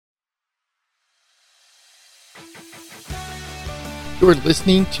You're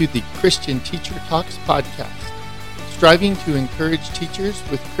listening to the Christian Teacher Talks podcast, striving to encourage teachers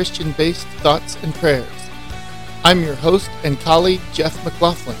with Christian-based thoughts and prayers. I'm your host and colleague, Jeff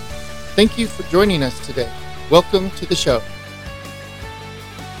McLaughlin. Thank you for joining us today. Welcome to the show.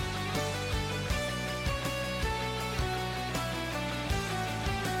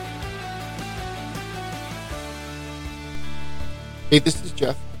 Hey, this is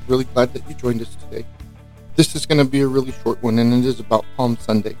Jeff. Really glad that you joined us today. This is going to be a really short one, and it is about Palm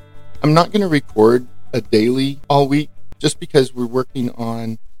Sunday. I'm not going to record a daily all week just because we're working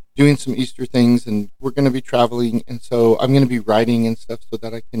on doing some Easter things, and we're going to be traveling, and so I'm going to be writing and stuff so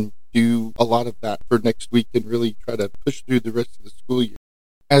that I can do a lot of that for next week and really try to push through the rest of the school year.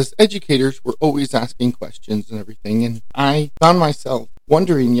 As educators, we're always asking questions and everything, and I found myself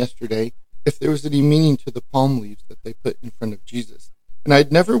wondering yesterday if there was any meaning to the palm leaves that they put in front of Jesus. And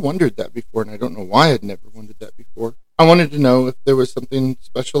I'd never wondered that before, and I don't know why I'd never wondered that before. I wanted to know if there was something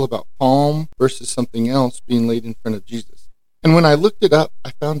special about palm versus something else being laid in front of Jesus. And when I looked it up,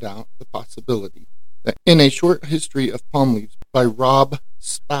 I found out the possibility that in A Short History of Palm Leaves by Rob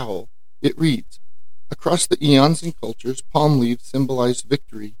Spowell, it reads, "Across the eons and cultures, palm leaves symbolize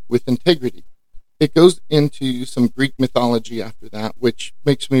victory with integrity." It goes into some Greek mythology after that, which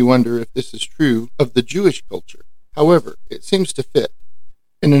makes me wonder if this is true of the Jewish culture. However, it seems to fit.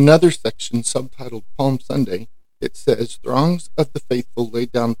 In another section subtitled Palm Sunday, it says, "Throngs of the faithful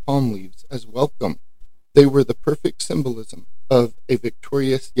laid down palm leaves as welcome. They were the perfect symbolism of a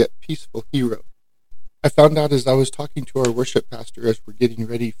victorious yet peaceful hero." I found out as I was talking to our worship pastor as we're getting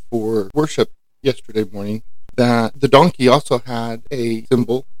ready for worship yesterday morning that the donkey also had a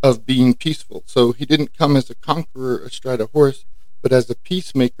symbol of being peaceful. So he didn't come as a conqueror astride a horse, but as a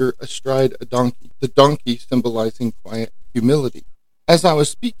peacemaker astride a donkey, the donkey symbolizing quiet humility. As I was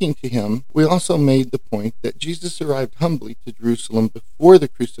speaking to him, we also made the point that Jesus arrived humbly to Jerusalem before the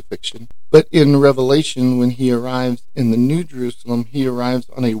crucifixion, but in Revelation, when he arrives in the New Jerusalem, he arrives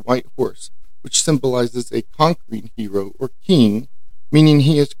on a white horse, which symbolizes a conquering hero or king, meaning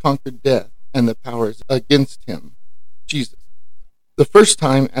he has conquered death and the powers against him, Jesus. The first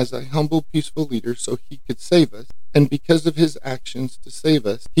time as a humble, peaceful leader so he could save us, and because of his actions to save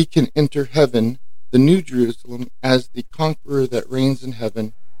us, he can enter heaven, the New Jerusalem, as the conqueror that reigns in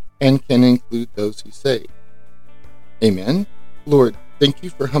heaven and can include those he saved. Amen. Lord, thank you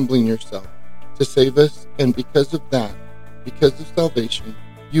for humbling yourself to save us, and because of that, because of salvation,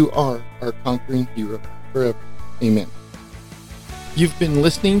 you are our conquering hero forever. Amen. You've been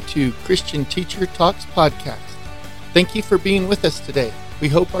listening to Christian Teacher Talks podcast. Thank you for being with us today. We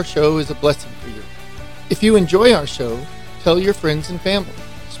hope our show is a blessing for you. If you enjoy our show, tell your friends and family.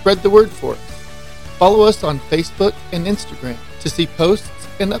 Spread the word for us. Follow us on Facebook and Instagram to see posts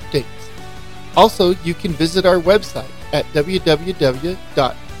and updates. Also, you can visit our website at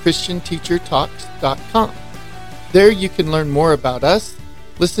www.christianteachertalks.com. There you can learn more about us,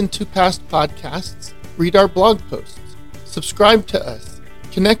 listen to past podcasts, read our blog posts, subscribe to us,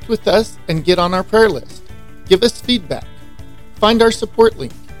 connect with us, and get on our prayer list. Give us feedback. Find our support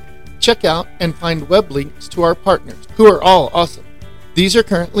link. Check out and find web links to our partners, who are all awesome. These are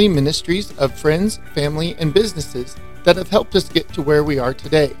currently ministries of friends, family, and businesses that have helped us get to where we are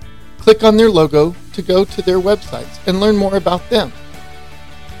today. Click on their logo to go to their websites and learn more about them.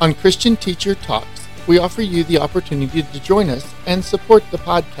 On Christian Teacher Talks, we offer you the opportunity to join us and support the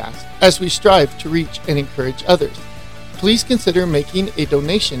podcast as we strive to reach and encourage others. Please consider making a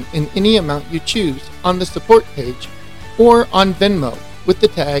donation in any amount you choose on the support page or on Venmo with the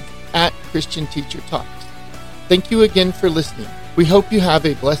tag @Christian Teacher Talks. Thank you again for listening. We hope you have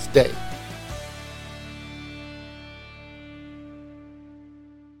a blessed day.